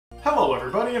Hello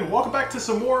everybody, and welcome back to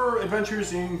some more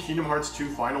adventures in Kingdom Hearts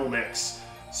 2 Final Mix.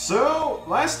 So,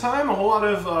 last time a whole lot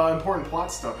of important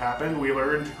plot stuff happened. We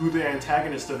learned who the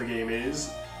antagonist of the game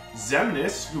is,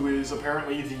 Xemnas, who is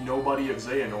apparently the nobody of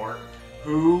Xehanort,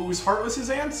 whose Heartless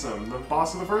is Ansem, the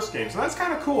boss of the first game. So that's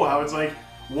kind of cool how it's like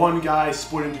one guy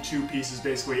split into two pieces,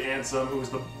 basically Ansem, who was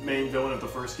the main villain of the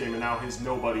first game, and now his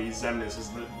nobody, Xemnas, is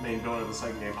the main villain of the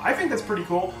second game. I think that's pretty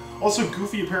cool. Also,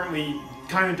 Goofy apparently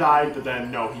kind of died, but then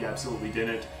no, he absolutely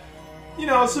didn't. You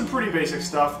know, some pretty basic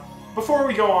stuff. Before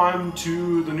we go on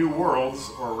to the new worlds,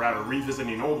 or rather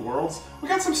revisiting old worlds, we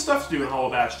got some stuff to do in Hall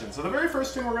of Ashton. So the very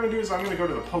first thing we're going to do is I'm going to go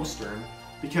to the postern,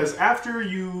 because after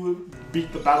you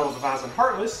beat the Battle of the Thousand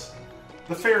Heartless,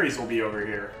 the fairies will be over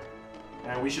here,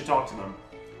 and we should talk to them.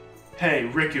 Hey,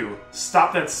 Riku,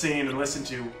 stop that singing and listen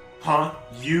to, huh,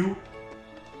 you?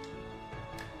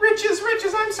 Riches,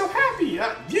 riches, I'm so happy!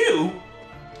 You?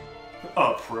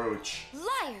 Approach.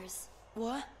 Liars!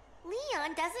 What?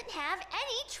 Leon doesn't have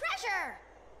any treasure!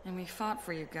 And we fought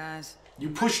for you guys. You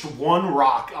pushed one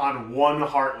rock on one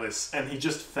Heartless, and he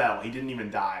just fell. He didn't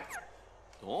even die.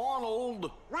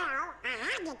 Donald! Well, I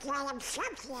had to tell him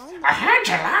something. I had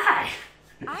to lie!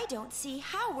 I don't see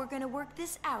how we're gonna work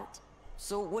this out.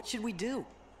 So what should we do?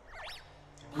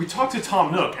 We talked to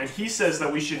Tom Nook, and he says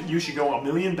that you should go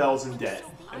 1,000,000 bells in debt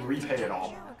and repay it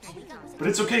all. But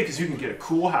it's okay, because you can get a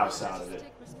cool house out of it.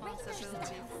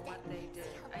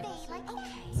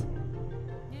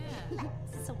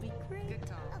 This'll be great.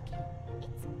 Okay,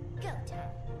 it's go time.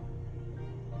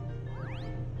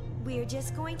 We're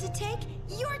just going to take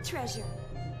your treasure.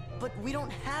 But we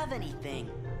don't have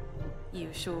anything. You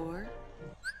sure?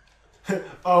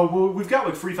 Oh, well, we've got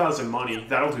like 3,000 money.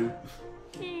 That'll do.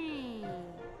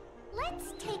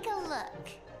 Let's take a look.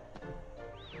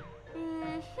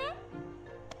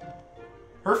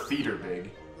 Her feet are big.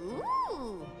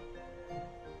 Ooh.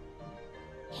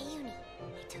 Hey, Uni,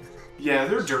 I took a look. Yeah,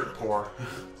 they're dirt poor.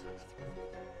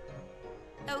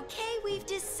 Okay, we've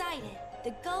decided. The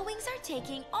Gullwings are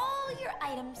taking all your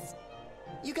items.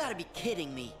 You gotta be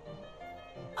kidding me.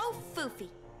 Oh, Foofy.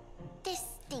 This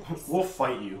stinks. We'll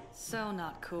fight you. So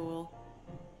not cool.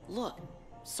 Look,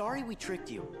 sorry we tricked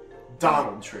you.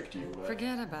 Donald tricked you. But...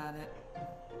 Forget about it.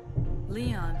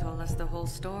 Leon told us the whole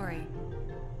story.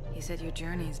 He said your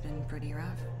journey's been pretty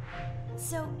rough.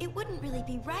 So it wouldn't really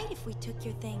be right if we took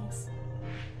your things.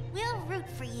 We'll root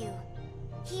for you.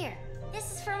 Here,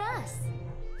 this is from us.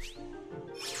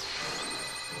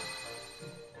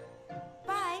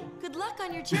 Bye. Good luck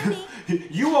on your journey.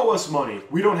 You owe us money.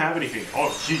 We don't have anything. Oh,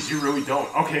 jeez, you really don't.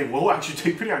 Okay, we'll actually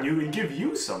take pity on you and give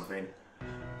you something.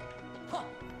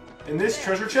 In this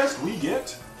treasure chest, we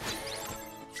get...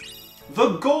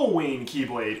 The Gullwing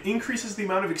Keyblade increases the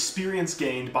amount of experience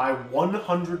gained by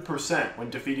 100% when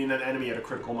defeating an enemy at a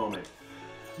critical moment.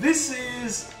 This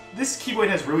Keyblade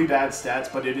has really bad stats,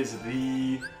 but it is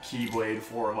the Keyblade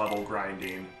for level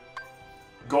grinding.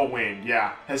 Gullwing,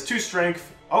 yeah. Has 2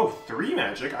 strength. Oh, 3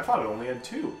 magic? I thought it only had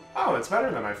 2. Oh, that's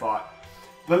better than I thought.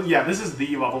 But yeah, this is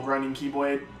the level grinding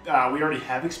Keyblade. We already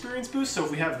have experience boost, so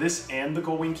if we have this and the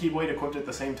Gullwing Keyblade equipped at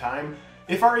the same time,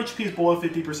 if our HP is below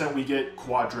 50%, we get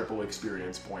quadruple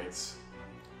experience points.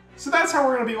 So that's how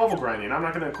we're going to be level grinding. I'm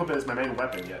not going to equip it as my main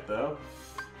weapon yet, though.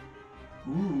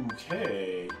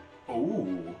 Okay.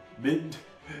 Oh, mid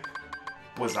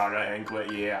Blizzaga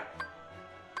anklet, yeah.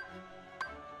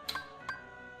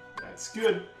 That's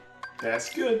good.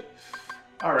 That's good.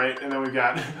 Alright, and then we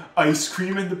got ice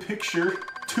cream in the picture.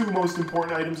 2 most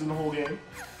important items in the whole game.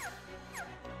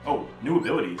 Oh, new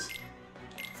abilities.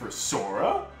 For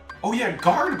Sora? Oh yeah,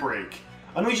 Guard Break!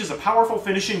 Unleashes a powerful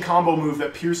finishing combo move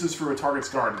that pierces through a target's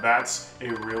guard. That's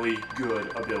a really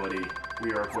good ability.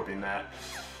 We are equipping that.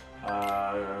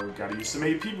 Gotta use some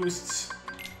AP boosts.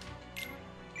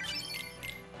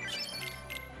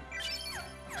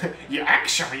 You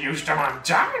actually used them on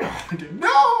Donald!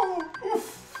 No!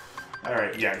 Oof.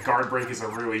 Alright, yeah, Guard Break is a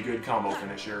really good combo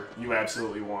finisher. You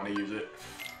absolutely want to use it.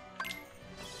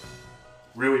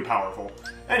 Really powerful.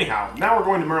 Anyhow, now we're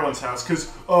going to Merlin's house, because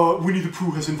Winnie the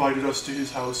Pooh has invited us to his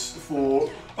house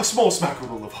for a small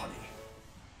smackerel of honey.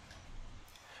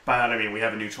 By that I mean we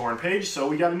have a new torn page, so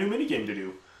we got a new minigame to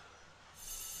do.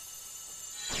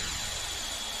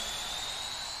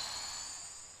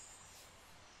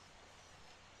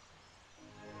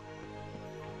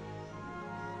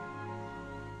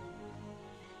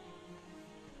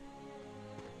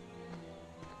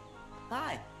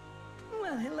 Hi.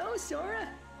 Well, hello, Sora.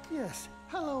 Yes,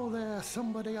 hello there,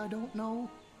 somebody I don't know.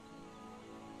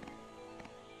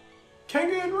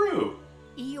 Kangaroo!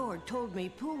 Eeyore told me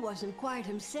Pooh wasn't quite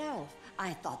himself.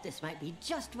 I thought this might be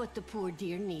just what the poor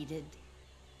dear needed.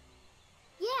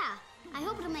 Yeah, I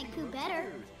hope it'll make Pooh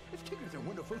better. If Tigers are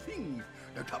wonderful things,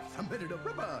 the tops are made of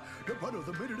rubber, the bottoms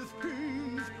are made of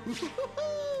springs.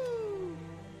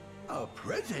 A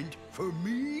present for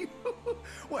me?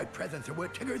 Why, presents are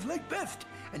what Tigers like best,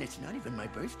 and it's not even my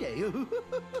birthday.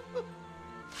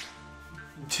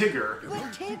 Tigger.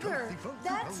 But Tigger,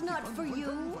 that's not for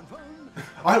you.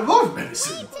 I love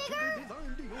medicine! Tigger!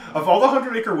 Of all the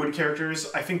 100 Acre Wood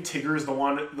characters, I think Tigger is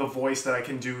the voice that I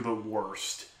can do the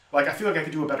worst. Like, I feel like I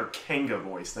could do a better Kanga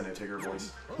voice than a Tigger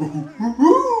voice.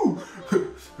 Ooh,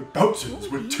 Bouncing's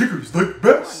what Tiggers like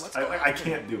best! I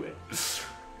can't do it.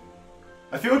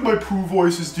 I feel like my Pooh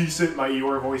voice is decent, my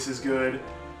Eeyore voice is good.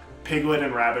 Piglet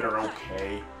and Rabbit are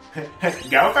okay.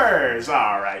 Gophers!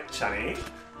 Alright, Chunny.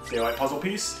 Daylight puzzle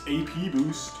piece, AP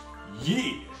boost.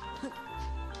 Yeah!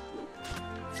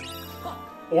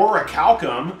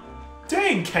 Orichalcum?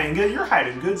 Dang, Kanga, you're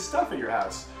hiding good stuff at your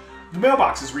house. The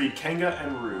mailboxes read Kanga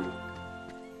and Roo.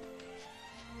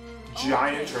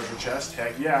 Giant treasure chest,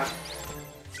 heck yeah.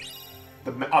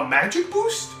 A magic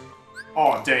boost?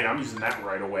 Oh, dang, I'm using that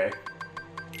right away.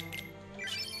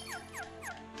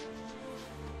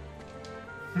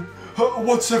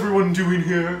 What's everyone doing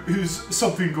here? Is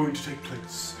something going to take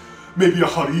place? Maybe a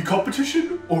honey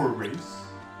competition? Or a race?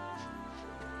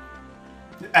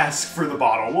 Ask for the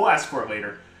bottle. We'll ask for it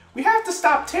later. We have to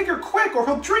stop Tigger quick or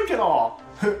he'll drink it all.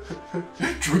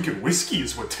 Drinking whiskey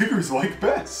is what Tiggers like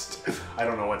best. I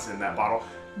don't know what's in that bottle.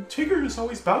 Tigger is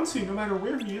always bouncing no matter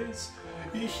where he is.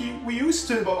 We used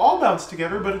to all bounce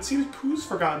together, but it seems Pooh's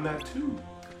forgotten that too.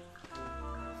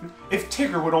 If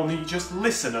Tigger would only just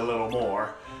listen a little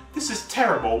more. This is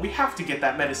terrible. We have to get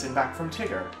that medicine back from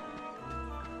Tigger.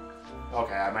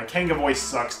 Okay, my Kanga voice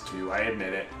sucks too, I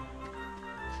admit it.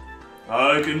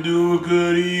 I can do a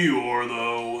good Eeyore,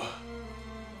 though.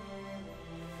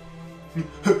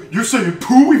 You're saying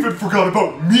Pooh even forgot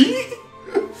about me?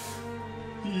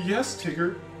 Yes,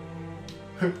 Tigger.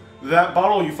 That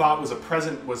bottle you thought was a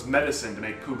present was medicine to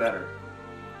make Pooh better.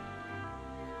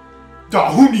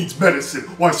 Ah, who needs medicine?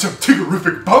 Why, some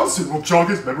Tiggerific bouncing will jog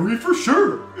his memory for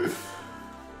sure.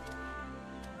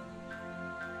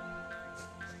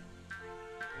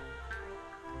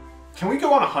 Can we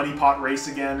go on a honey pot race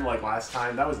again, like last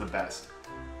time? That was the best.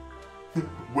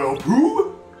 Well,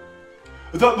 Pooh?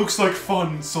 That looks like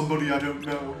fun, somebody I don't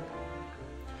know.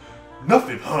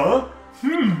 Nothing, huh?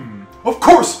 Of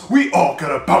course, we all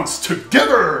gotta bounce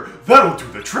together! That'll do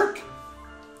the trick!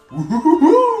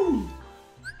 Woohoo!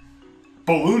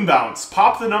 Balloon bounce.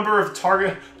 Pop the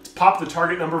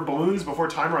target number of balloons before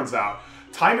time runs out.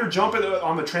 Time your jump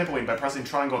on the trampoline by pressing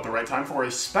triangle at the right time for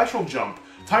a special jump.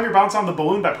 Time your bounce on the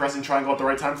balloon by pressing triangle at the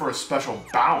right time for a special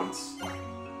bounce.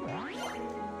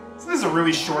 So this is a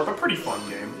really short but pretty fun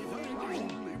game.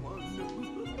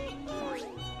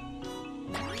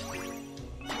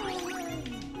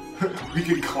 We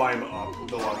can climb up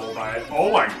the level by it.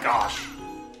 Oh my gosh.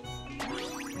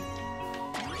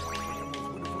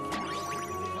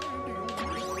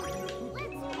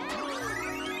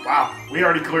 Wow, we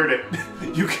already cleared it.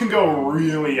 You can go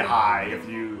really high if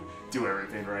you do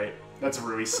everything right. That's a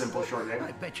really simple short game.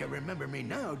 I bet you remember me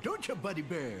now, don't you, Buddy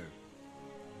Bear?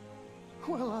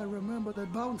 Well, I remember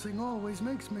that bouncing always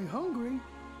makes me hungry.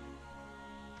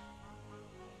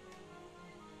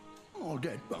 All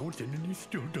that bouncing and he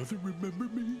still doesn't remember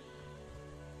me.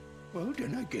 Well,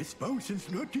 then I guess bouncing's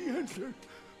not the answer.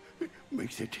 It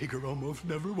makes a Tigger almost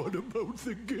never want to bounce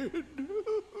again.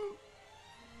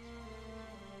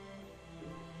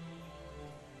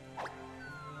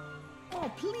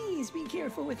 Oh, please be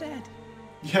careful with that.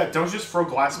 Yeah, don't just throw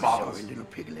glass bottles. Sorry, little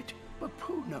piglet, but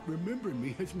Pooh not remembering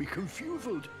me has me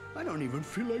confused. I don't even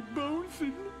feel like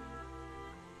bouncing.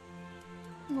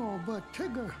 Oh, but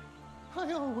Tigger,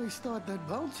 I always thought that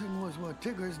bouncing was what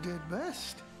Tiggers did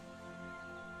best.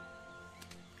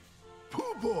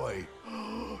 Pooh boy,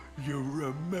 you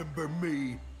remember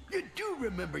me. You do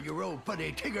remember your old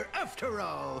buddy Tigger after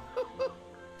all.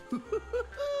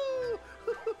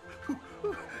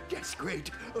 That's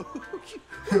great.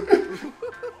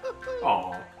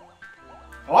 Aw.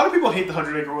 A lot of people hate the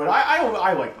 100 Acre Wood. I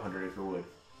like the 100 Acre Wood.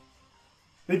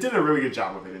 They did a really good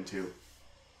job of it in 2.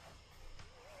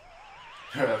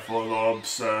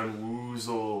 Heffalumps and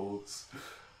woozles.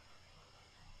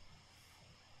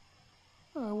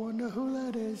 I wonder who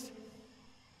that is.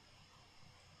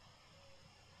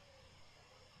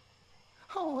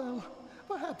 Oh well,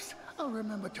 perhaps I'll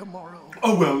remember tomorrow.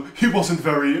 Oh well, he wasn't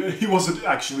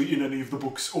actually in any of the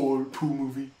books or Pooh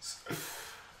movies.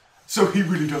 So he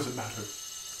really doesn't matter.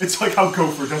 It's like how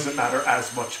Gopher doesn't matter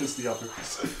as much as the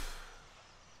others.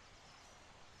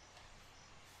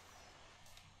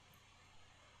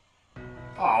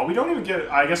 Oh, Oh, we don't even get...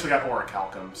 I guess we got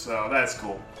Orichalcum, so that's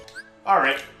cool.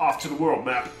 Alright, off to the world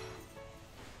map.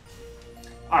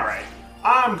 Alright,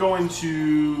 I'm going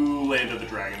to Land of the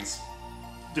Dragons.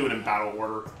 Do it in battle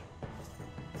order.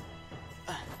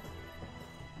 I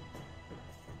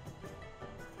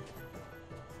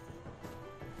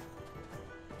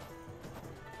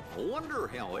wonder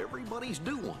how everybody's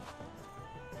doing.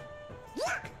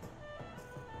 Look!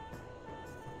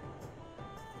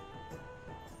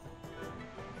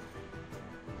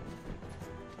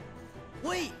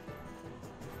 Wait!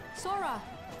 Sora!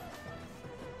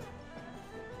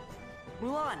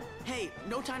 Mulan, hey,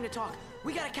 no time to talk.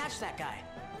 We gotta catch that guy.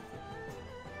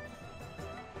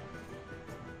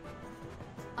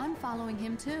 I'm following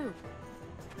him too.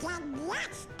 Then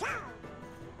let's go!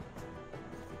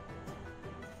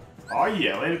 Oh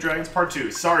yeah, Land of Dragons Part 2.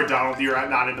 Sorry, Donald, you're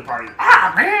not in the party.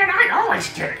 Ah, man, I always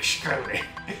get excluded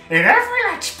in every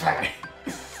Let's Play.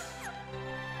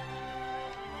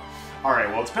 Alright,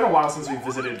 well, it's been a while since we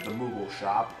visited the Moogle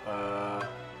shop. I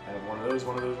have one of those.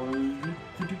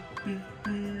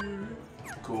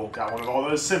 Cool, got one of all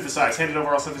those. Synthesized. Handed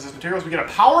over all synthesis materials. We get a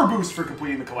power boost for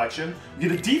completing the collection. We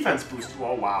get a defense boost.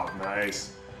 Oh, wow,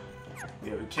 nice.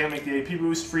 Yeah, we can't make the AP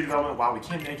boost, free development. Wow, we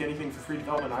can't make anything for free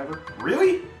development either.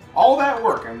 Really? All that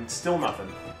work and still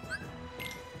nothing.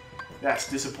 That's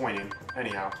disappointing.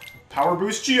 Anyhow, power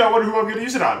boost. Gee, I wonder who I'm gonna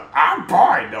use it on. I'm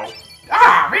boy, no.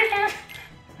 Ah, man!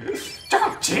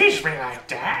 Don't tease me like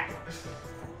that.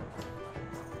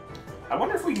 I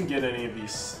wonder if we can get any of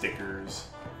these stickers.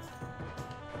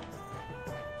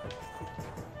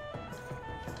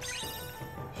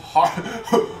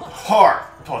 Heart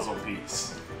puzzle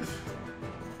piece.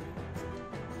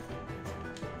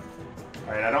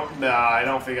 Alright, I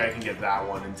don't think I can get that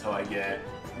one until I get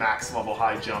max level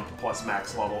high jump plus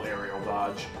max level aerial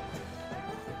dodge.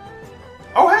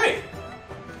 Oh hey!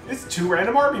 It's 2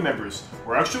 random army members.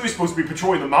 We're actually supposed to be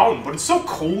patrolling the mountain, but it's so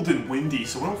cold and windy,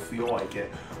 so we don't feel like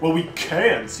it. Well, we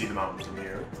can see the mountain from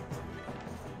here.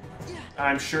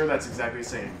 I'm sure that's exactly the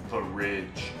same. The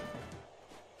ridge.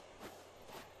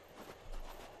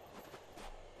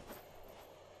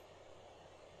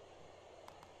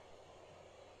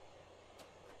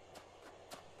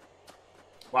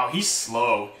 Wow, he's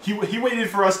slow. He waited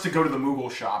for us to go to the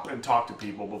Moogle shop and talk to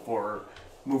people before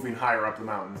moving higher up the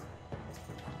mountain.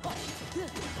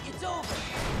 It's over.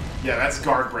 Yeah, that's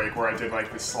guard break where I did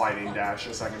like the sliding dash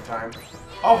a second time.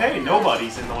 Oh hey,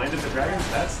 nobody's in the Land of the Dragons.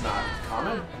 That's not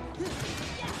common.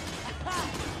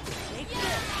 Take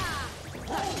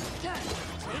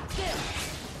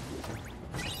this.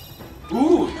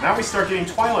 Ooh, now we start getting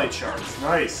Twilight Shards.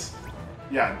 Nice.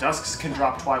 Yeah, Dusks can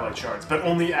drop Twilight Shards, but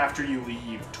only after you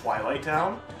leave Twilight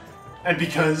Town. And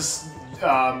because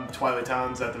Twilight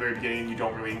Town's at the very beginning, you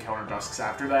don't really encounter Dusks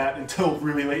after that until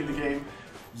really late in the game.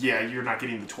 Yeah, you're not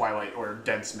getting the Twilight or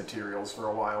Dense materials for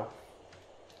a while.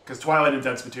 Because Twilight and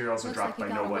Dense materials are dropped by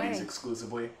nobodies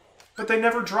exclusively. But they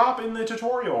never drop in the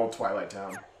tutorial of Twilight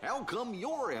Town. How come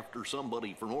you're after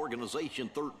somebody from Organization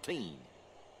 13?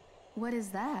 What is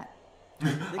that?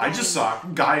 I just saw a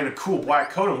guy in a cool black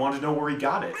coat and wanted to know where he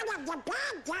got it. One of the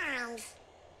bad guys!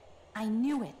 I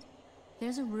knew it.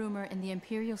 There's a rumor in the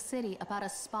Imperial City about a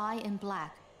spy in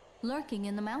black, lurking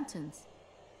in the mountains.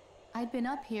 I'd been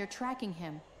up here tracking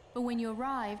him, but when you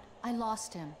arrived, I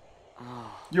lost him.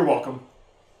 You're welcome.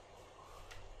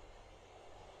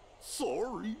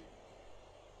 Sorry.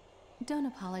 Don't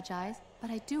apologize, but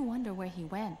I do wonder where he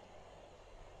went.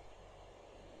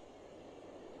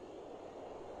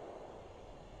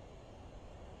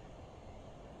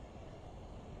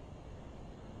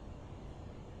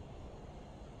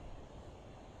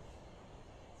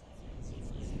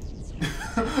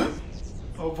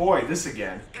 Oh boy, this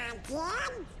again. Again?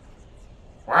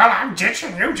 Well, I'm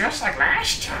ditching you just like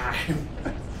last time.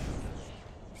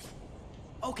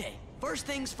 Okay, first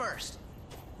things first.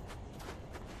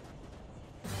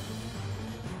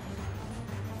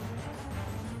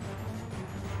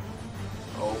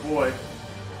 Oh boy.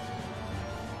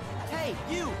 Hey,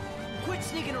 you! Quit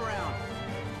sneaking around.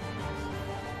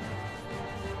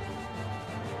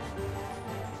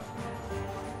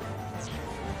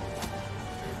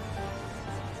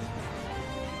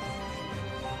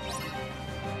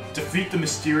 Defeat the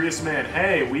mysterious man.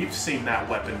 Hey, we've seen that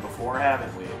weapon before,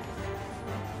 haven't we?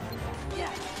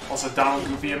 Yeah. Also, Donald,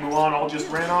 Goofy, and Mulan all just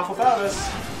ran off without us.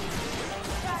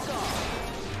 Back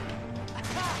off.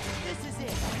 Aha, this is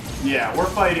it. Yeah, we're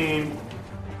fighting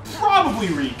probably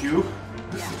Riku.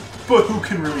 But who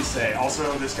can really say? Also,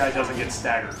 this guy doesn't get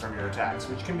staggered from your attacks,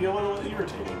 which can be a little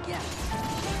irritating. Yeah.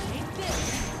 Take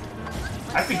this.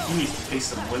 I think he needs to taste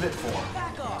some limit form.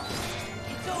 Back off.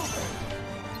 It's over.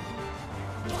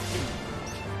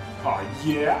 Oh,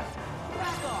 yeah.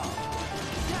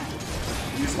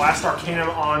 Use Last Arcanum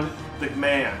on the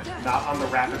man, not on the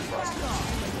Rapid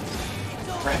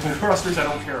Thrusters. Rapid Thrusters I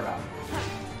don't care about.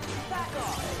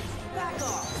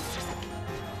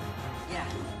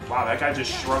 Wow, that guy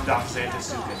just shrugged off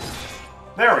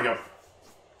Xantasuken. There we go.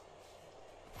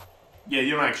 Yeah,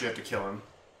 you don't actually have to kill him.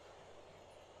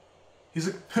 He's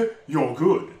like, you're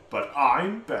good, but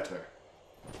I'm better.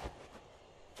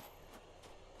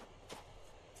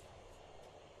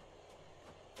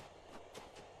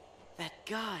 That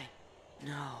guy.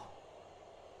 No.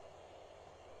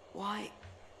 Why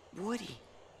would he?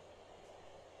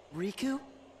 Riku?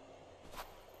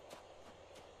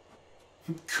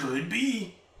 Could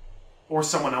be. Or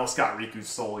someone else got Riku's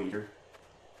Soul Eater.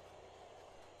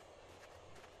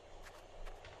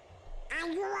 Are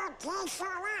you okay,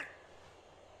 Sora?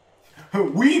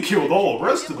 We killed all the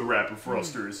rest of the Rapid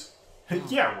Thrusters.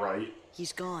 Yeah, right.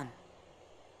 He's gone.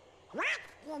 What?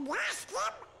 You lost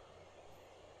him?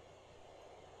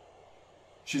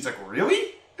 She's like,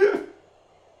 really?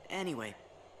 Anyway,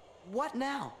 what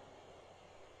now?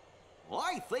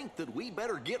 I think that we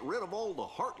better get rid of all the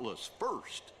Heartless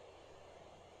first.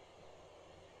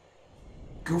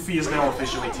 Goofy is now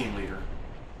officially team leader.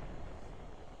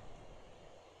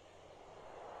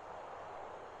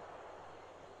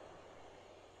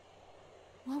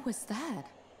 What was that?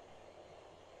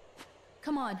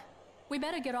 Come on. We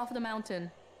better get off the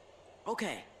mountain.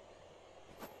 Okay.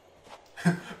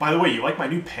 By the way, you like my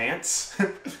new pants?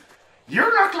 You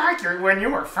look like you when you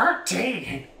were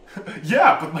 13.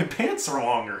 Yeah, but my pants are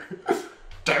longer.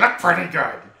 They look pretty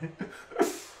good.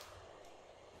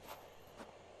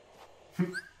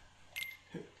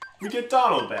 We get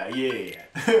Donald back, yeah.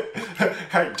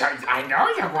 I know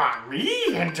you want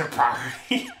me into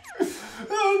party.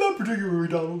 Not particularly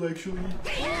Donald, actually.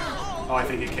 Oh, I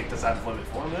think it kicked us out of Limit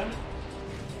Form then.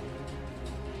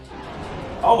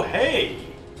 Oh, hey!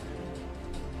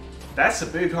 That's a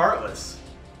big Heartless.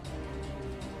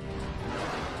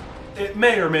 It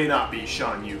may or may not be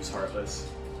Shan Yu's Heartless.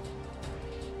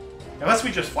 Unless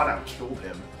we just flat out killed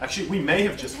him. Actually, we may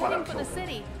have just flat out Heading for killed the him.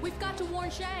 city. We've got to warn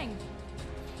Shang.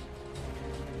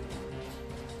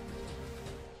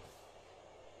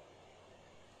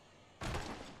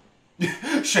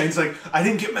 Shang's like, I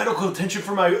didn't get medical attention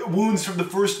for my wounds from the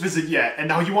first visit yet, and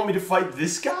now you want me to fight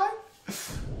this guy?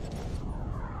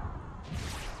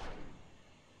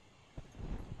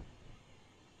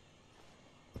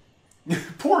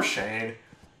 Poor Shang.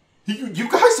 You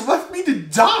guys left me to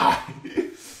die!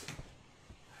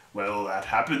 Well, that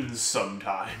happens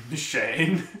sometimes,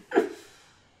 Shang.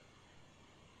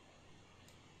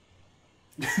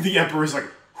 The Emperor's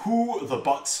like, who the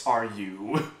butts are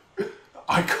you?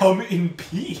 I come in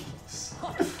peace.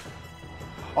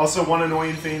 Also, one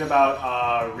annoying thing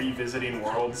about revisiting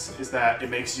worlds is that it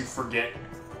makes you forget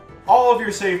all of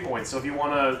your save points. So if you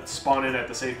want to spawn in at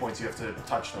the save points, you have to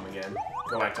touch them again.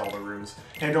 Go back to all the rooms.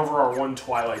 Hand over our one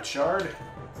Twilight Shard.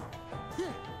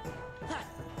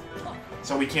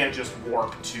 So we can't just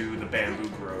warp to the Bamboo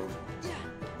Grove.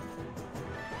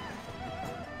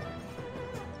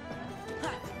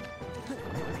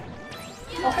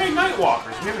 Oh, hey,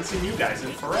 Nightwalkers! We haven't seen you guys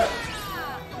in forever.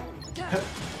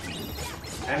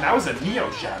 And that was a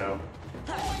Neo Shadow.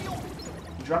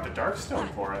 You dropped a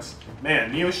Darkstone for us.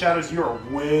 Man, Neo Shadows, you are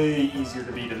way easier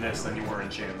to beat in this than you were in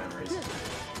Chain of Memories.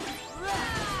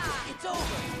 It's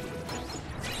over.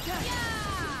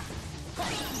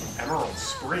 Emerald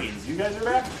Springs, you guys are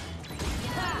back?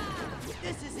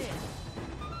 This is it.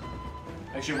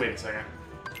 Actually, wait a second.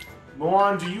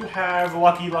 Mulan, do you have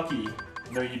Lucky Lucky?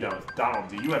 No, you don't. Donald,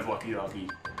 do you have Lucky Lucky?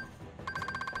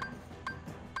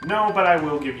 No, but I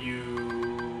will give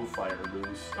you Fire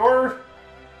Boost. Or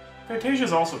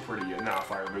Fantasia's also pretty good. No,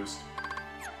 Fire Boost.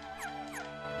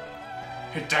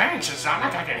 Dang, it's not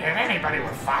like I can hit anybody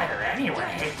with fire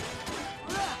anyway.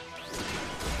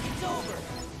 It's over.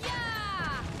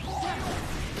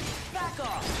 Back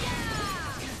off.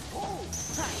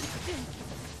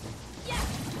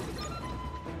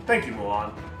 Thank you,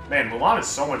 Mulan. Man, Mulan is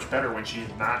so much better when she's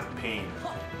not in pain.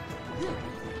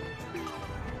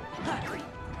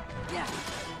 Yeah.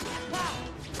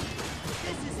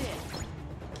 This is it.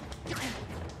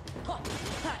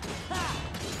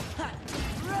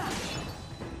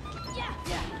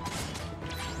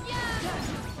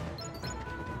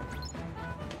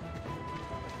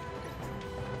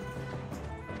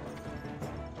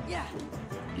 Yeah.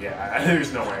 Yeah,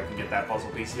 there's no way I can get that puzzle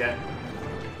piece yet.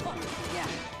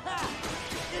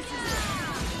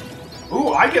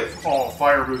 Ooh, I get... Oh,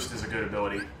 Fire Boost is a good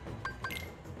ability.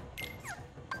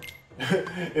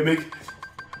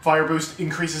 Fire Boost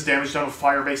increases damage done with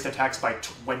fire-based attacks by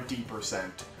 20%.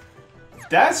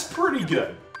 That's pretty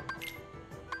good.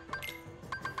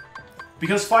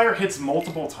 Because fire hits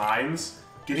multiple times,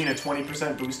 getting a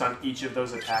 20% boost on each of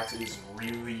those attacks is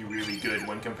really, really good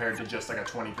when compared to just like a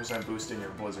 20% boost in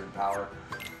your Blizzard power.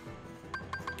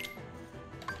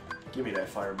 Give me that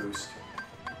fire boost.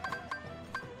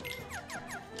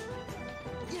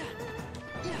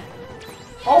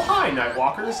 Oh, hi,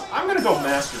 Nightwalkers! I'm gonna go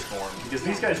Master Form, because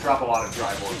these guys drop a lot of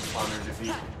Drive Orbs upon their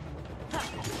defeat.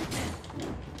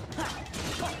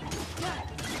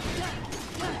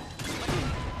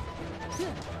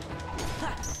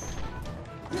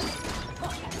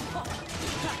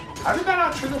 How did that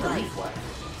not trigger the reflex?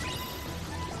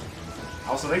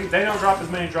 Also, they don't drop as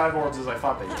many Drive Orbs as I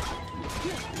thought they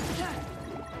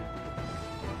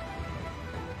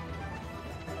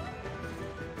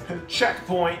did.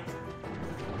 Checkpoint!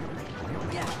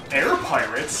 Air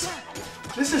pirates?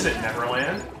 This isn't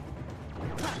Neverland.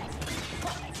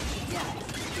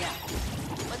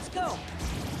 Let's go.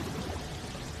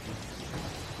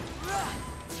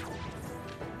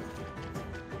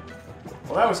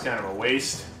 Well, that was kind of a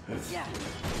waste. Yeah.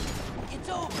 It's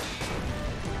over.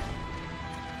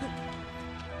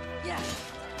 Yeah.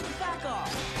 Back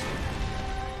off.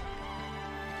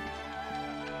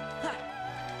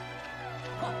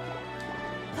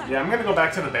 Yeah, I'm gonna go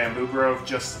back to the Bamboo Grove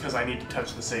just because I need to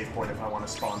touch the save point if I want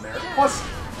to spawn there. Plus,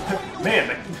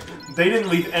 man, they didn't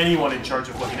leave anyone in charge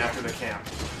of looking after the camp.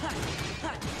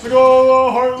 It's like,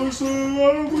 oh, Heartless, we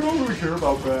don't really care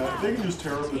about that. They can just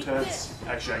tear up the tents.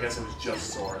 Actually, I guess it was just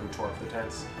Sora who tore up the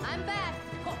tents. I'm back.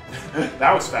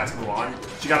 That was fast, Mulan.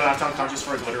 She got knocked unconscious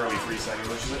for literally 3 seconds,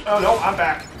 but she's like, oh no, I'm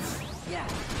back.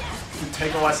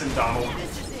 Take a lesson, Donald.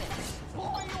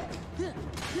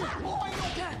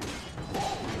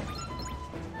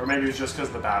 Or maybe it's just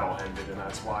because the battle ended and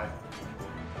that's why.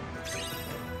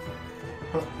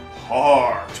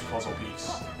 Heart puzzle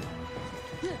piece.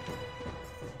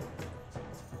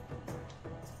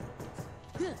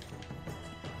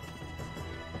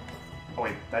 Oh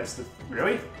wait, that's the...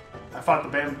 Really? I thought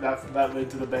the that led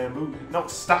to the bamboo. No,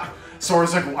 stop!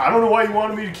 Sora's like, well, I don't know why you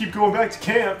wanted me to keep going back to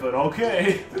camp, but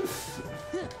okay.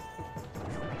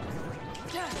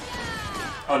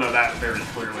 Oh no, that very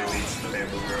clearly leads to the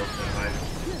bamboo grove. Anyway.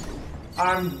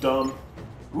 I'm dumb.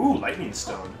 Ooh, lightning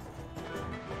stone.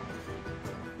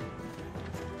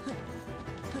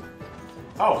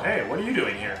 Oh, hey, what are you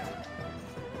doing here?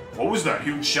 What was that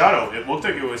huge shadow? It looked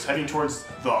like it was heading towards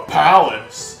the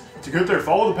palace. To get there,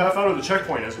 follow the path out of the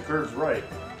checkpoint as it curves right.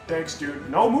 Thanks, dude.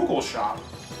 No Moogle shop.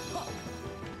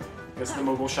 Guess the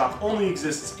Moogle shop only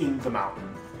exists in the mountain.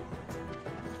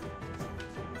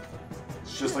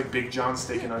 It's just like Big John's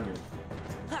steak and onion.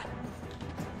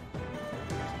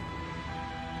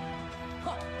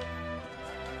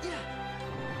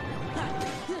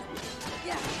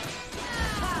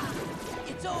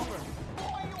 It's over.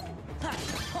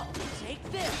 Take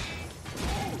this.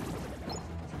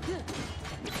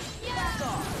 Back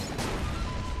off.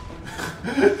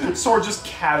 Sora just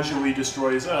casually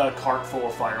destroys a cart full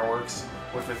of fireworks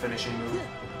with the finishing move.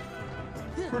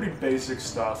 Pretty basic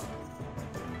stuff.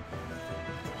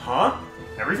 Huh?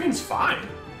 Everything's fine.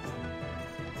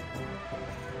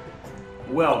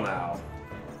 Well now.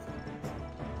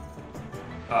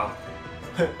 Oh.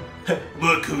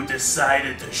 Look who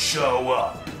decided to show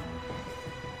up.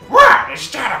 What? Is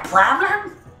that a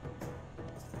problem?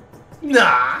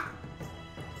 Nah.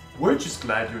 We're just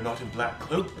glad you're not in black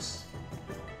cloaks.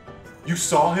 You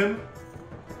saw him?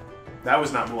 That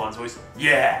was not Mulan's voice.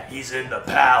 Yeah, he's in the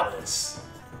palace.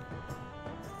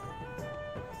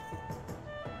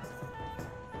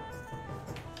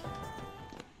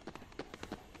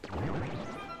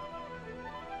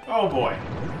 Oh boy.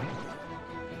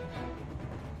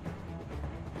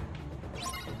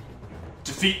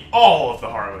 Defeat all of the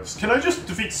Harlows. Can I just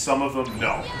defeat some of them?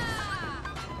 No.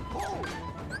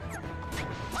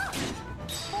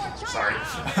 Sorry.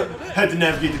 Had to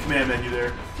navigate the command menu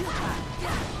there.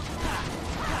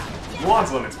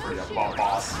 Mulan's Limit's pretty up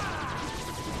boss.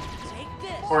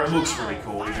 Or it looks really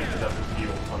cool, even if it doesn't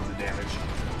deal tons of damage.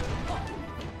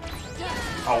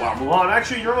 Oh wow, Mulan,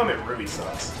 actually your limit really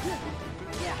sucks.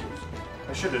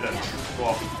 I should have done...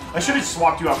 Well, I should have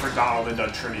swapped you out for Donald and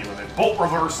done Trinity Limit. Bolt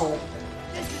reversal!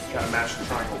 Gotta mash the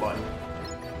triangle button.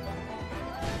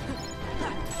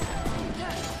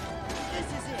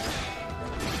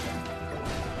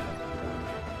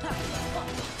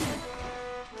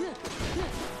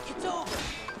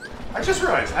 I just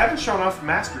realized, I haven't shown off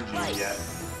Master Genie yet.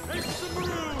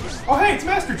 Oh hey, it's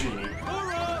Master Genie!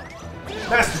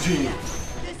 Master Genie!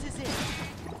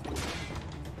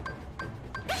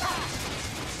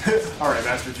 Alright,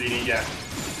 Master Genie, yeah.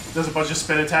 Does a bunch of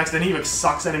spin attacks, then he like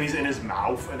sucks enemies in his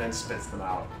mouth and then spits them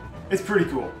out. It's pretty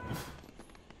cool.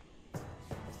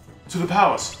 To the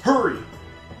palace, hurry!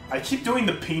 I keep doing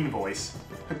the peen voice.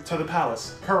 To the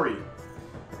palace, hurry.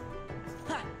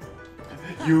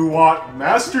 You want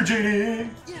Master Genie?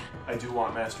 I do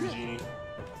want Master Genie.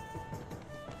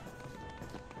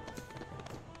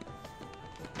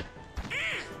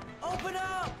 Open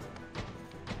up!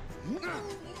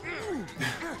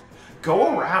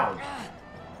 Go around.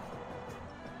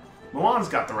 Milan's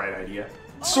got the right idea.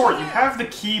 Sora, you have the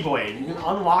Keyblade. You can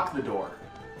unlock the door.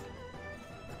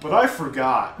 But I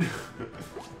forgot.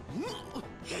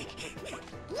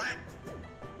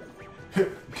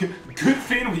 Good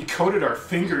thing we coated our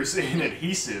fingers in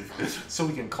adhesive so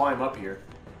we can climb up here.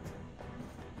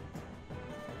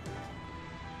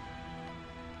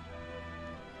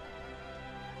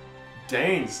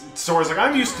 Dang, Sora's like,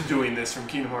 I'm used to doing this from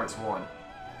Kingdom Hearts 1.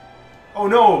 Oh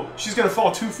no, she's gonna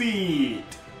fall 2 feet!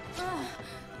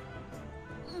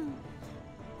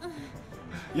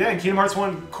 Yeah, in Kingdom Hearts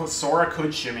 1, Sora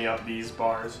could shimmy up these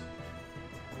bars.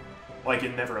 Like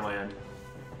in Neverland.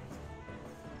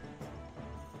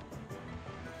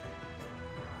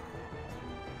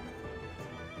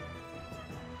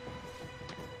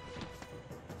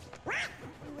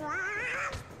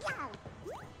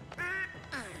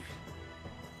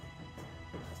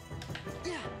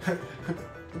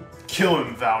 Kill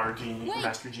him, Valor Genie,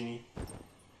 Master Genie.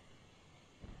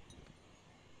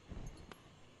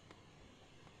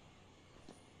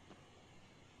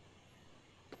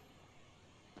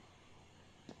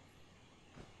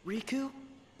 Riku?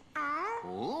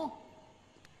 Huh?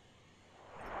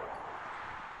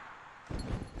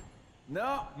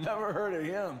 No, never heard of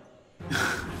him.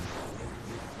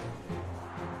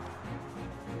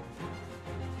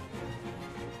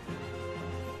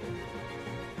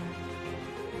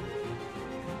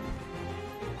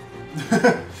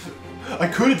 I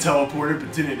could have teleported,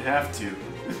 but didn't have to.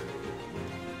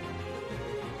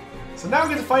 So now we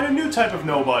get to fight a new type of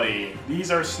nobody.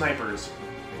 These are snipers.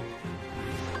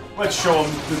 Let's show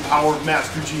them the power of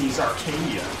Master Genie's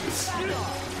Arcadia.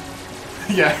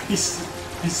 Yeah, he's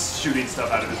shooting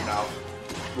stuff out of his mouth.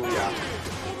 Oh,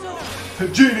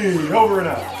 yeah. Genie, over and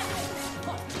out.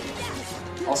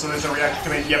 Also, there's a reaction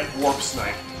command, yep, Warp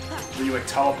Snipe. Where you like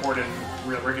teleport and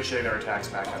ricochet their attacks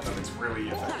back at them. It's really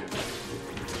effective.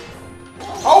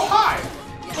 Oh, hi!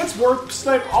 Let's Warp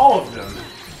Snipe all of them.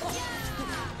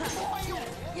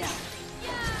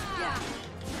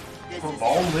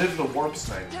 Long live the Warp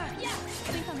Snipe. I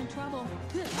think I'm in trouble.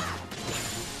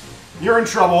 You're in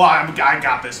trouble. I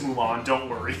got this, Mulan. Don't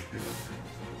worry.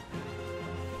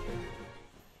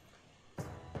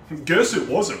 Guess it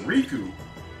wasn't Riku.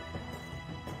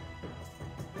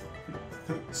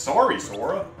 Sorry,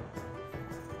 Sora.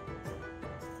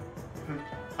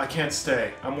 I can't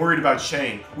stay. I'm worried about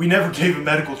Shang. We never gave him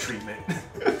medical treatment.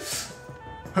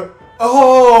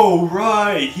 Oh,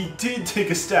 right! He did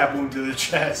take a stab wound to the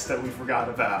chest that we forgot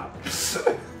about.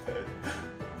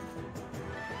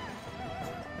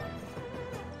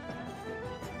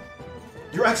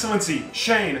 Your Excellency,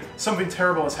 Shang, something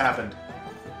terrible has happened.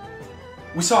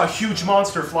 We saw a huge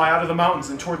monster fly out of the mountains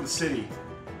and toward the city.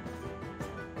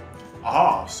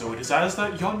 Ah, so it is as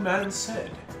that young man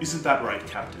said. Isn't that right,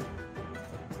 Captain?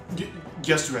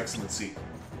 Yes, Your Excellency.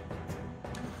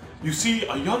 You see,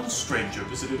 a young stranger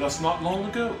visited us not long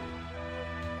ago.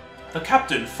 The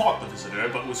captain fought the visitor,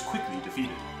 but was quickly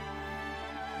defeated.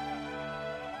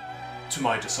 To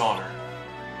my dishonor.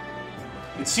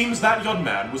 It seems that young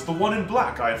man was the one in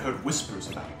black I have heard whispers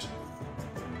about.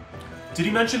 Did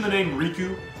he mention the name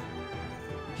Riku?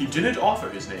 He didn't offer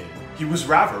his name. He was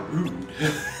rather rude.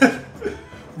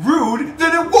 Rude?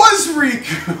 Then it was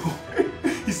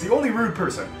Riku! He's the only rude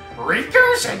person.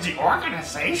 Riku's in the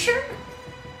organization?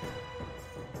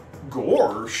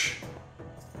 Gorsh.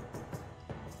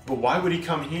 But why would he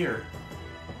come here?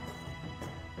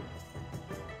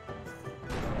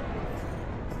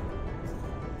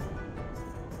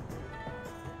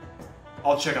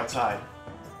 I'll check outside.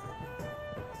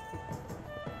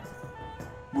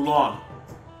 Mulan.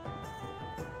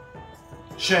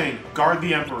 Shang, guard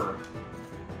the Emperor.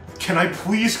 Can I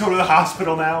please go to the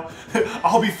hospital now?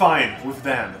 I'll be fine with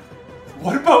them.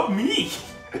 What about me?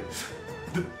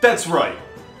 That's right.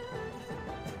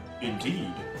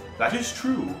 Indeed. That is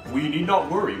true. We need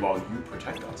not worry while you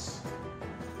protect us.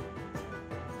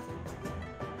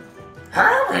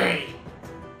 Hurry!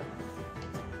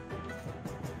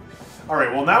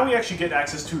 Alright, well now we actually get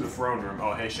access to the throne room.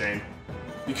 Oh, hey Shane.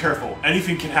 Be careful.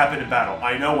 Anything can happen in battle.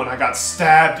 I know when I got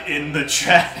stabbed in the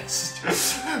chest.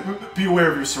 Be aware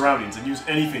of your surroundings and use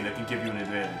anything that can give you an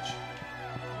advantage.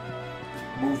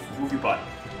 Move your butt.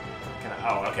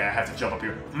 Oh, okay, I have to jump up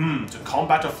here. To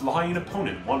combat a flying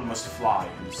opponent, one must fly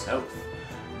himself.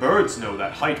 Birds know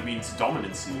that height means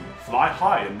dominancy. Fly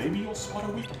high and maybe you'll spot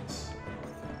a weakness.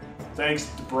 Thanks,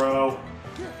 bro.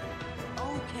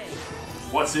 Okay.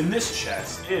 What's in this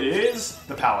chest? It is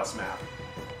the palace map.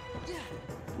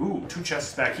 Ooh, 2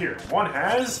 chests back here. One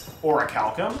has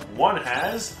orichalcum, one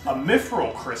has a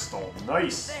mithril crystal.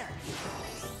 Nice. There.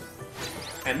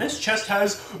 And this chest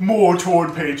has more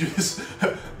torn pages.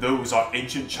 Those are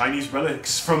ancient Chinese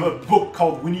relics from a book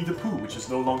called Winnie the Pooh, which is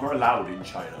no longer allowed in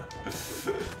China.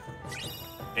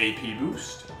 AP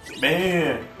boost.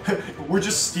 Man, we're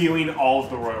just stealing all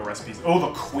of the royal recipes. Oh,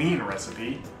 the queen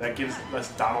recipe. That gives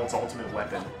us Donald's ultimate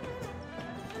weapon.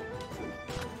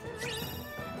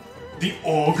 The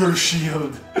ogre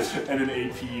shield. And an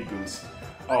AP boost.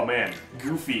 Oh man,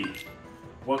 Goofy.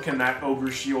 What can that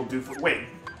ogre shield do for... Wait.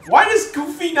 Why does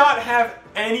Goofy not have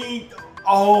any...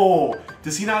 Oh,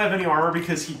 does he not have any armor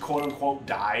because he quote-unquote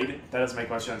died? That doesn't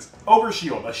make much sense. Ogre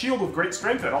Shield. A shield with great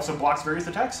strength that also blocks various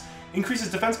attacks.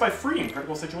 Increases defense by 3 in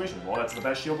critical situations. Well, that's the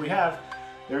best shield we have.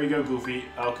 There you go, Goofy.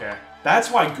 Okay. That's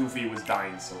why Goofy was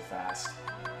dying so fast.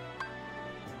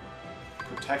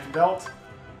 Protect Belt.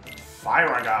 Fire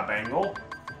Bangle.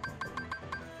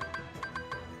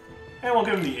 And we'll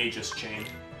give him the Aegis Chain.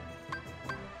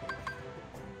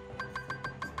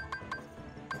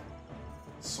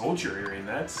 Soldier earring,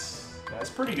 that's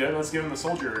pretty good. Let's give him the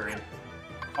soldier earring.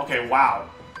 Okay, wow.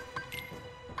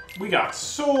 We got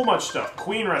so much stuff.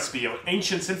 Queen recipe, an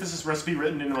ancient synthesis recipe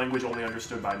written in a language only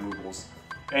understood by Moogles.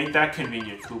 Ain't that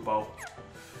convenient, Koopo.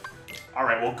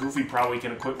 Alright, well, Goofy probably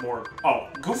can equip more. Oh,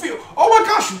 Goofy. Oh my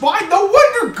gosh, why? No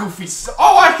wonder Goofy's.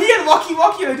 Oh, he had Lucky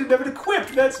and I didn't have it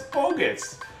equipped. That's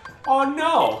bogus. Oh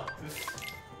no.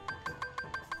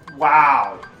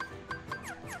 Wow.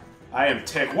 I am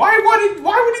ticked. Why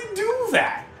would it do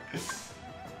that?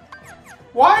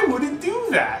 Why would it do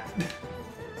that?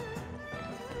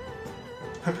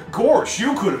 Gosh,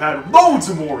 you could have had loads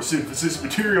of more synthesis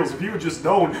materials if you had just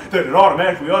known that it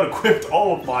automatically unequipped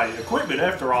all of my equipment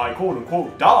after I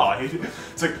quote-unquote died.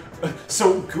 It's like,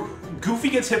 so Goofy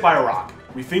gets hit by a rock.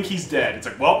 We think he's dead. It's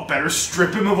like, well, better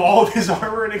strip him of all of his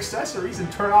armor and accessories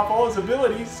and turn off all his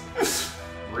abilities.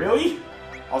 Really?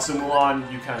 Also,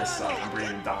 Mulan, you kind of suck. I'm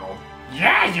bringing Donald.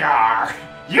 Yeah, you are.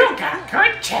 You got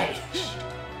good taste.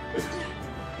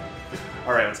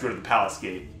 Alright, let's go to the palace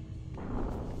gate.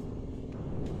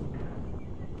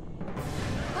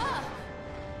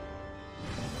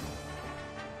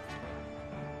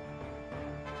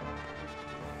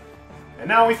 And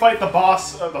now we fight the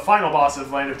boss, the final boss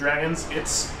of Land of Dragons.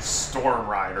 It's Storm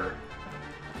Rider.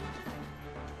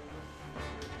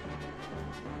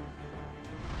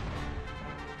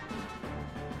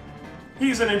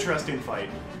 He's an interesting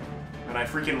fight, and I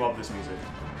freaking love this music.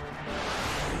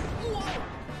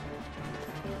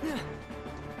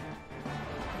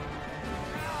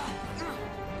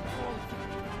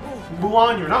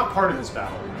 Mulan, you're not part of this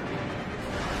battle.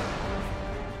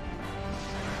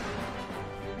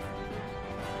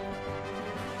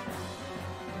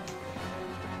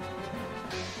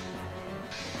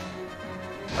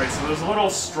 Alright, so there's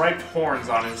little striped horns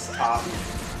on his top.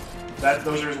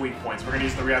 Those are his weak points. We're going to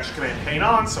use the reaction command Pain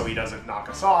On so he doesn't knock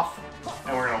us off.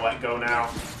 And we're going to let go now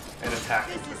and attack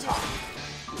the top.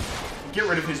 Get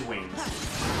rid of his wings.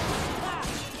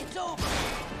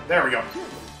 There we go.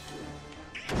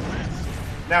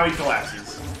 Now he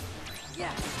collapses.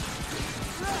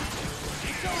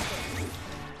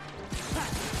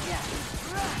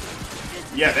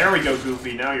 Yeah, there we go,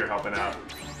 Goofy. Now you're helping out.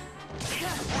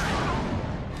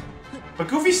 But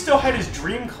Goofy still had his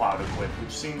Dream Cloud equipped,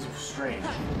 which seems strange.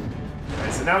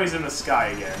 Alright, so now he's in the sky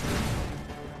again.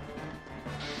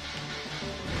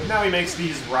 But now he makes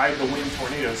these ride the wind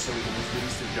tornadoes so he can use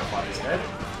wings to jump on his head.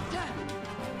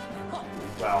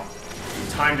 Well, if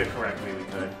we timed it correctly, we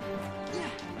could.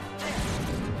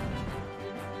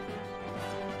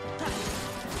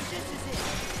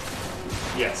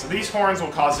 Yeah, so these horns will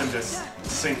cause him to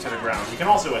sink to the ground. He can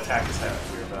also attack his head up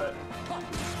here, but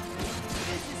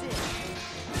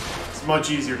it's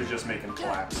much easier to just make him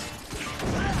collapse.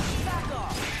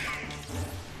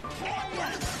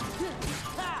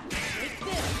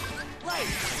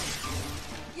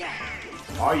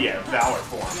 Oh yeah, Valor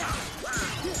form.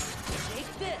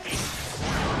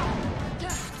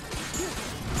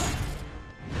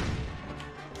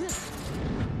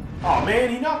 Oh man,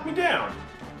 he knocked me down.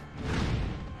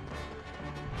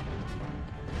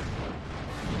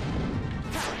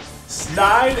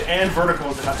 Slide and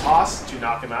vertical toss to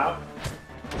knock him out.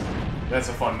 That's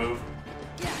a fun move.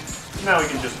 Now we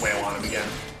can just wail on him again.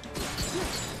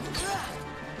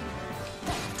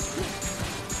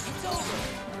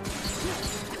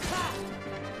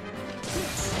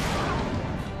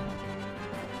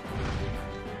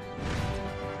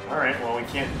 Alright, well we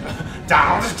can't...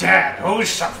 Donald's dead. Who's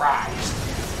surprised?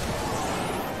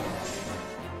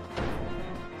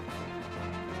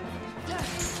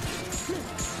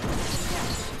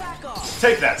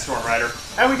 Take that, Storm Rider.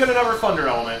 And we get another Thunder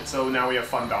element, so now we have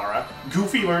Thundara.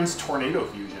 Goofy learns Tornado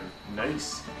Fusion.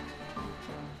 Nice.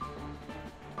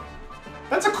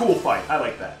 That's a cool fight. I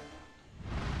like that.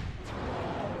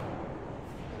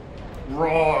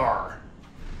 Roar!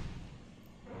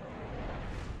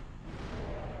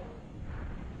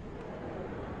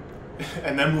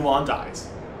 And then Mulan dies.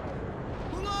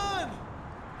 Mulan!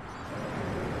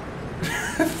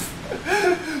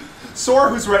 Sora,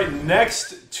 who's right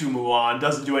next to Mulan,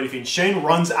 doesn't do anything. Shang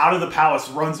runs out of the palace,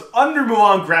 runs under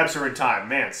Mulan, grabs her in time.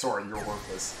 Man, Sora, you're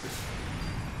worthless.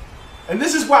 And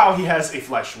this is why he has a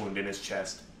flesh wound in his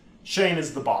chest. Shang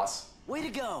is the boss. Way to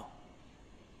go!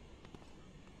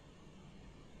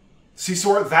 See,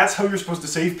 Sora, that's how you're supposed to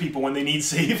save people when they need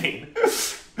saving.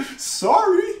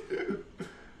 Sorry.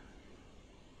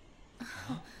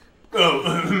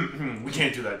 Oh, we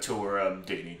can't do that till we're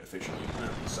dating officially.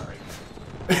 Sorry.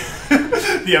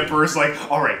 The Emperor's like,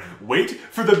 alright, wait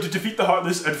for them to defeat the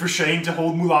Heartless and for Shang to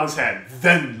hold Mulan's hand,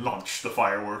 then launch the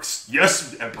fireworks.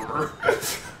 Yes, Emperor.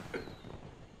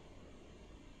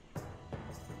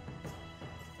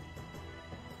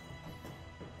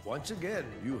 Once again,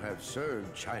 you have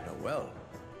served China well.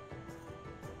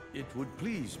 It would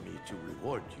please me to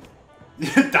reward you.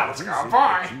 That was Oh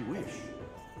boy. You wish.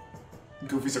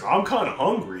 Goofy's like, I'm kind of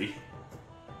hungry.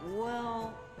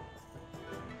 Well...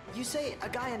 You say a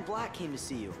guy in black came to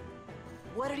see you.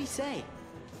 What did he say?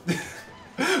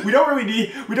 We don't really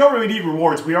need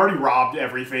rewards. We already robbed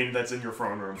everything that's in your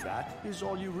throne room. That is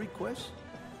all you request?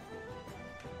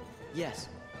 Yes.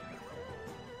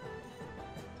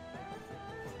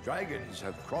 Dragons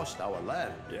have crossed our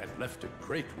land and left a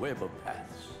great web of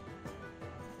paths.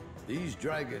 These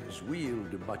dragons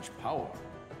wield much power,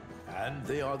 and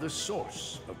they are the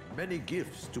source of many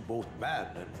gifts to both man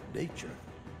and nature.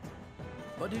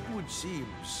 But it would seem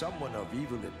someone of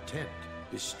evil intent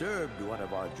disturbed one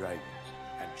of our dragons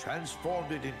and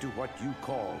transformed it into what you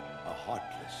call a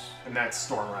Heartless. And that's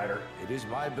Storm Rider. It is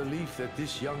my belief that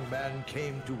this young man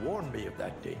came to warn me of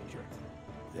that danger.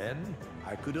 Then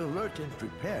I could alert and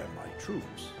prepare my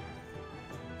troops.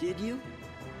 Did you?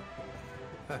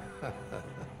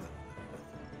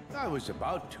 I was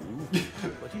about to,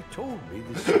 but he told me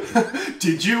this.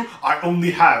 Did you? I only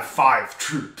have 5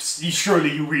 troops. Surely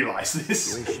you realize this.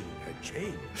 The situation had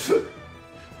changed.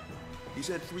 He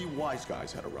said 3 wise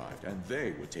guys had arrived, and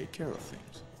they would take care of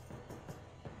things.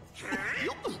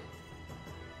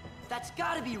 That's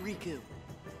gotta be Riku.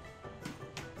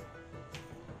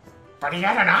 But he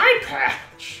had an eye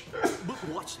patch. But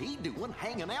what's he doing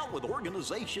hanging out with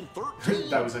Organization 13?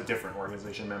 That was a different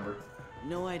organization member.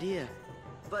 No idea.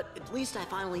 But at least I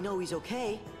finally know he's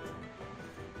okay.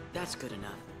 That's good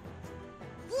enough.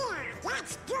 Yeah,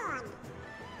 that's good.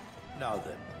 Now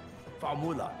then,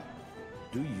 Famula,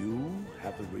 do you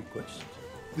have a request?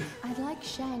 I'd like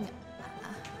Shang.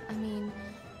 I mean,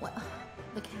 what,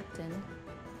 the captain.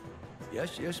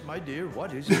 Yes, yes, my dear,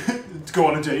 what is it? To go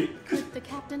on a date. Could the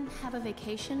captain have a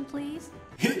vacation, please?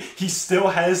 He still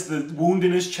has the wound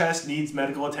in his chest, needs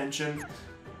medical attention.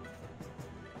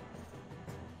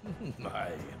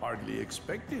 I hardly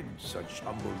expected such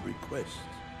humble requests.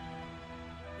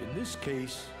 In this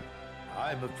case,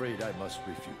 I'm afraid I must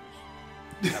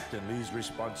refuse. Captain Lee's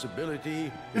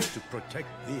responsibility is to protect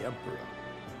the Emperor.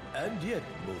 And yet,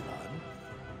 Mulan,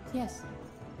 Yes.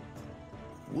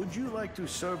 would you like to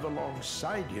serve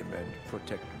alongside him and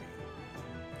protect me?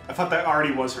 I thought that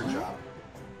already was her job.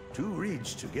 2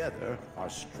 reeds together are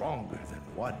stronger than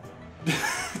one.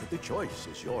 The choice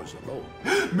is yours alone.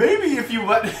 Maybe if you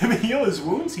let him heal his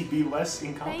wounds, he'd be less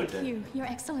incompetent. Thank you, Your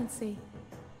Excellency.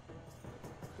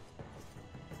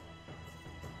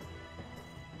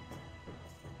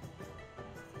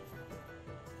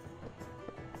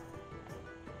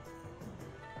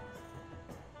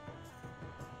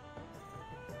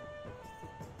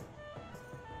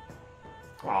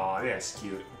 Aw, that's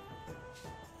cute.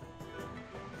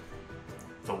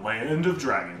 The Land of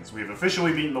Dragons. We have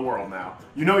officially beaten the world now.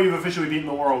 You know you've officially beaten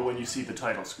the world when you see the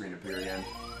title screen appear again.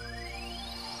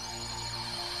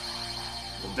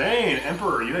 Well, dang,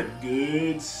 Emperor, you had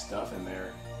good stuff in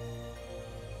there.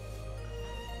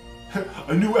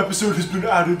 A new episode has been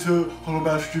added to Hollow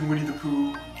Bastion Winnie the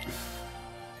Pooh.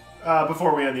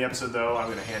 Before we end the episode, though, I'm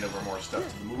going to hand over more stuff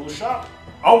to the Moogle shop.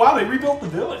 Oh, wow, they rebuilt the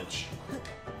village.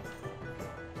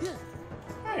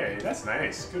 Hey, that's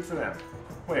nice. Good for them.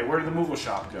 Wait, where did the Moogle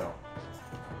shop go?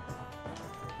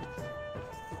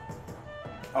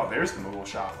 Oh, there's the Moogle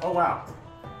shop. Oh, wow.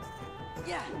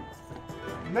 Yeah.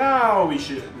 Now we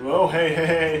should... Oh, hey, hey,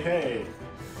 hey, hey.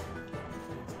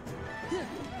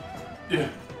 Yeah.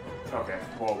 Okay,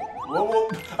 well,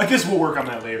 I guess we'll work on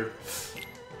that later.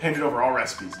 Handed over all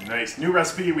recipes. Nice. New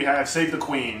recipe, we have Save the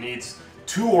Queen. Needs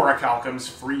 2 orichalcums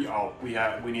free. Oh,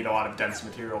 we need a lot of dense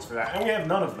materials for that. And we have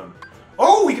none of them.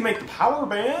 Oh, we can make the power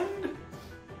band.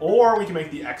 Or we can make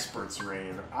the expert's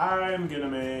ring. I'm gonna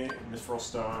make mithril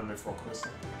stone, mithril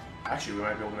crystal. Actually, we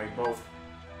might be able to make both.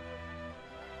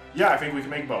 Yeah, I think we can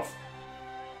make both.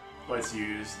 Let's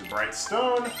use the bright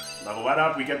stone. Level that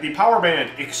up. We get the power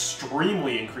band.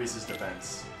 Extremely increases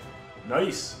defense.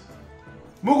 Nice.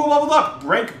 Moogle leveled up!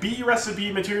 Rank B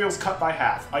recipe, materials cut by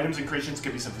half. Items and creations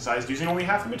can be synthesized using only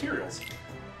half the materials.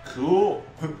 Cool.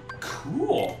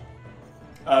 Cool.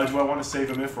 Do I want to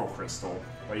save a mithril crystal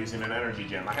by using an energy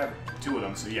gem? I have 2 of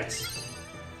them, so yes.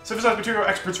 Synthesized material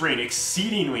expert's ring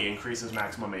exceedingly increases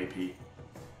maximum AP.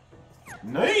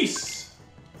 Nice!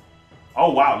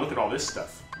 Oh wow, look at all this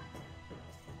stuff.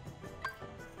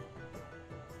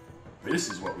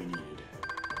 This is what we needed.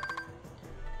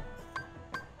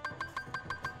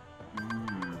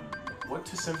 What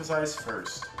to synthesize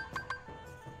first?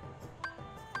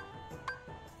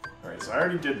 Alright, so I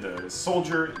already did the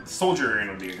soldier. Soldier earring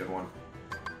would be a good one.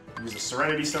 Use a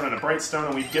Serenity Stone and a Bright Stone,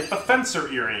 and we get the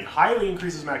Fencer Earring. Highly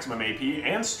increases maximum AP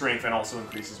and strength, and also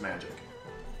increases magic.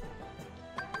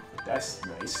 That's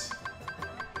nice.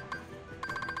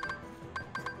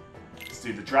 Let's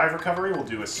do the Drive Recovery. We'll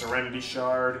do a Serenity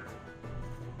Shard.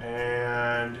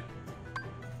 And...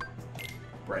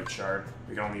 Bright Shard.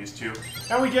 We can only use 2.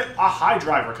 And we get a High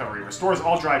Drive Recovery. Restores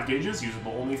all drive gauges,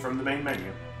 usable only from the main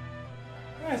menu.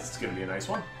 It's gonna be a nice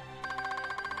one.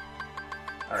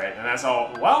 Alright, and that's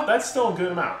all. Well, that's still a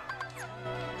good amount.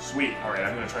 Sweet. Alright,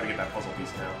 I'm gonna try to get that puzzle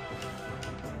piece now.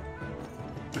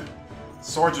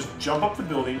 Sword, just jump up the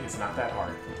building. It's not that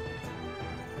hard.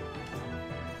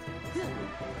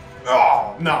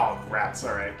 Oh, no, rats.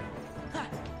 Alright.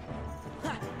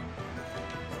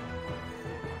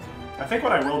 I think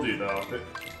what I will do, though,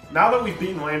 now that we've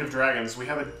beaten Land of Dragons, we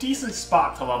have a decent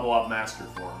spot to level up Master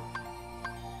Form.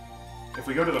 If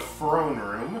we go to the throne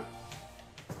room,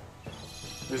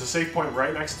 there's a save point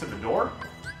right next to the door.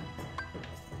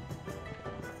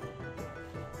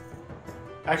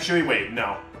 Actually, wait,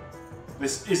 no.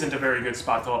 This isn't a very good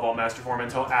spot to level up Master Form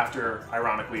until after,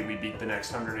 ironically, we beat the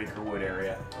next 100 Acre Wood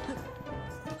area.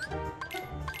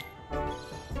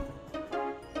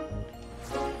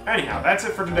 Anyhow, that's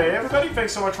it for today, everybody.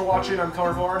 Thanks so much for watching. I'm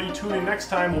Colorful Artie. Tune in next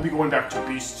time. We'll be going back to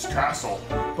Beast's Castle.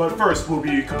 But first, we'll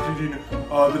be completing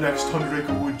the next 100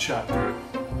 Acre Wood chapter.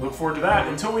 Look forward to that.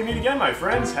 Until we meet again, my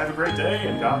friends, have a great day,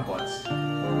 and God bless.